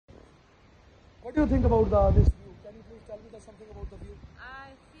What do you think about this view? Can you please tell me something about the view?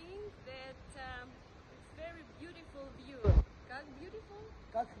 I think that it's very beautiful view. Как beautiful?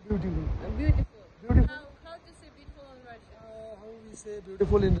 Как beautiful. Beautiful. Beautiful. How to say beautiful in Russian? How we say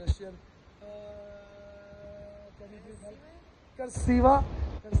beautiful in Russian? Can you please help? Красиво.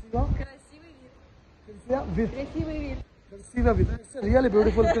 Красиво. Красивый вид. Красиво. With. Красивый вид. Красиво with. It's a really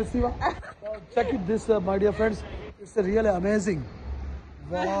beautiful красиво. Now check it this, my dear friends. It's a really amazing.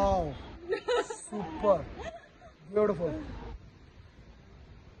 Wow. Super. Beautiful.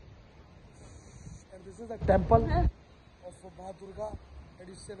 And this is the temple of Ma Durga. It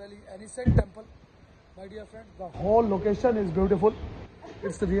is a very ancient temple. My dear friends, the whole location is beautiful.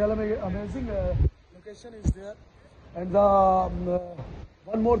 It's a really amazing location is there. And the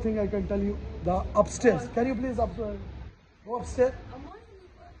one more thing I can tell you, the upstairs. Can you please go upstairs?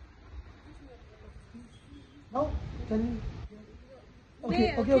 No? Can you?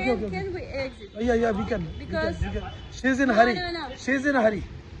 Okay. Can we exit? Yeah, we can. Because we can. She's in a hurry. No. She's in a hurry.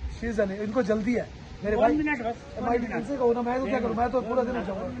 She's in. इनको जल्दी है. मेरे भाई. 1 minute बस. मैं इनसे कहूँ ना मैं तो क्या करूँ मैं तो पूरा दिन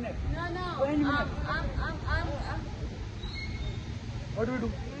जाऊँगा. No. I'm What do we do?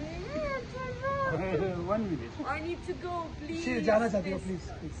 1 minute. I need to go, please. She जाना चाहती हो please.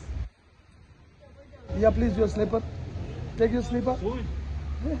 Yeah, please your slipper. Take your slipper.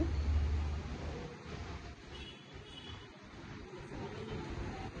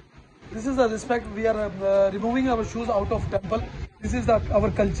 This is the respect. We are removing our shoes out of temple. This is our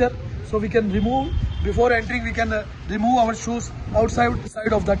culture. So we can remove before entering. We can remove our shoes outside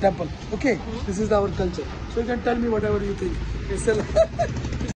of the temple. Okay. This is our culture. So you can tell me whatever you think.